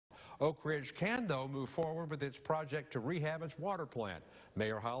Oak Ridge can, though, move forward with its project to rehab its water plant.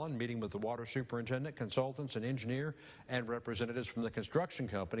 Mayor Holland meeting with the water superintendent, consultants, and engineer, and representatives from the construction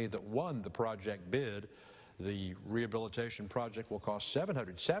company that won the project bid. The rehabilitation project will cost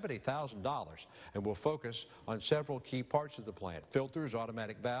 $770,000 and will focus on several key parts of the plant. Filters,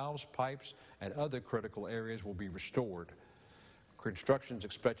 automatic valves, pipes, and other critical areas will be restored. Construction is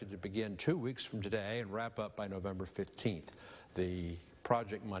expected to begin 2 weeks from today and wrap up by November 15th. The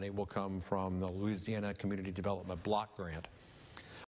project money will come from the Louisiana Community Development Block Grant.